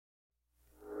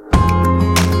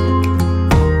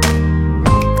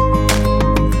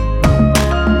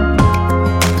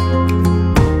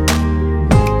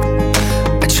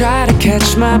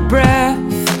catch my breath,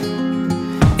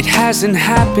 it hasn't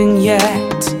happened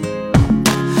yet.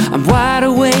 I'm wide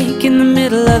awake in the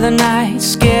middle of the night,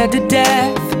 scared to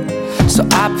death. So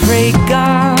I pray,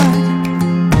 God,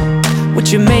 would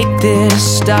you make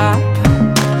this stop?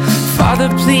 Father,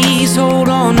 please hold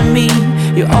on to me,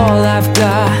 you're all I've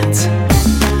got.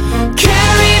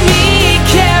 Carry me,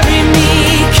 carry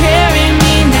me, carry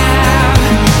me now,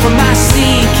 from my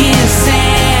sinking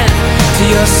sand to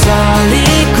your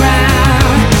solid ground.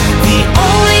 The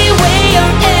only way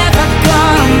I'm ever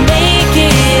gonna make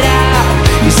it out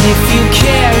is if you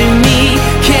carry me,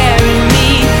 carry me,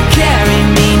 carry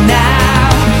me now.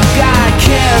 God,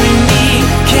 carry me,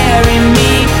 carry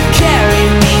me, carry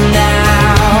me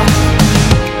now.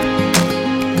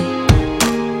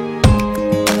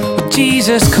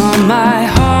 Jesus, calm my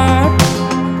heart,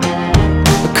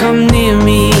 come near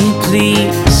me,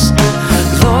 please.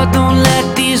 Lord, don't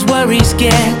let these worries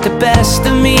get the best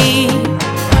of me.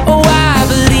 Oh, I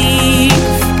believe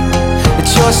that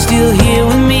you're still here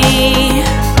with me,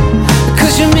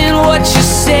 'cause you meant what you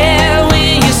said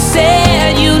when you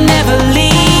said you'd never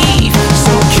leave.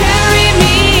 So carry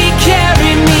me,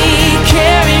 carry me,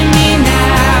 carry me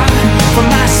now, from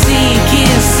my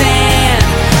sinking sand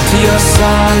to your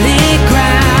solid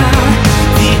ground.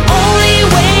 The only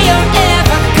way I'm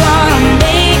ever gonna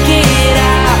make it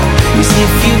out is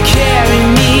if you carry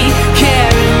me,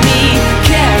 carry me,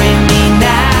 carry me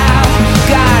now.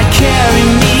 God, carry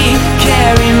me,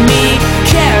 carry me,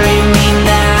 carry me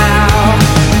now.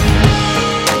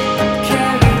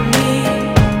 Carry me,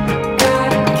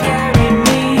 God, carry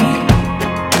me,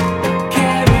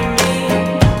 carry me,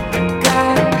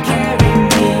 God, carry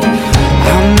me.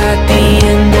 I'm at the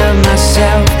end of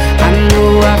myself, I know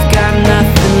I've got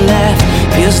nothing left.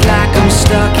 Feels like I'm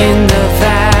stuck in the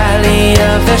valley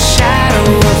of the shadow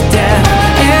of